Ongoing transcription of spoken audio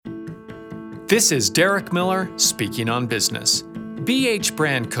This is Derek Miller speaking on business. BH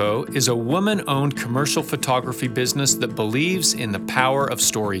Brand Co. is a woman-owned commercial photography business that believes in the power of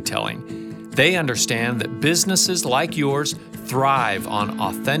storytelling. They understand that businesses like yours thrive on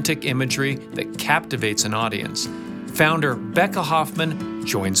authentic imagery that captivates an audience. Founder Becca Hofmann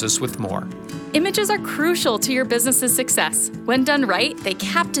joins us with more. Images are crucial to your business's success. When done right, they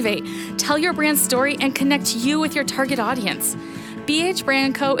captivate, tell your brand story, and connect you with your target audience. BH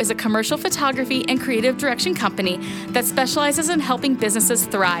Brand Co. is a commercial photography and creative direction company that specializes in helping businesses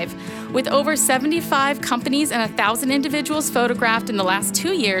thrive. With over 75 companies and 1,000 individuals photographed in the last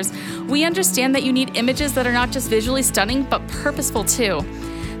 2 years, we understand that you need images that are not just visually stunning, but purposeful too.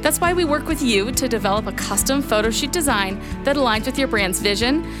 That's why we work with you to develop a custom photoshoot design that aligns with your brand's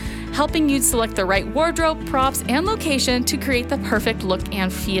vision, helping you select the right wardrobe, props, and location to create the perfect look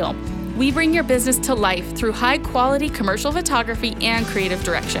and feel. We bring your business to life through high-quality commercial photography and creative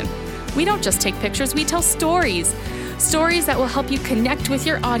direction. We don't just take pictures, we tell stories. Stories that will help you connect with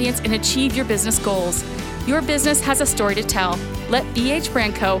your audience and achieve your business goals. Your business has a story to tell. Let BH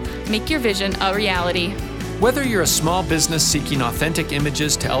Brand Co. make your vision a reality. Whether you're a small business seeking authentic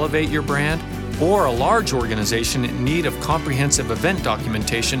images to elevate your brand, or a large organization in need of comprehensive event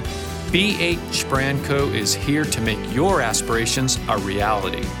documentation, BH Brand Co. is here to make your aspirations a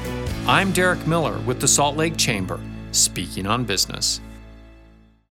reality. I'm Derek Miller with the Salt Lake Chamber, speaking on business.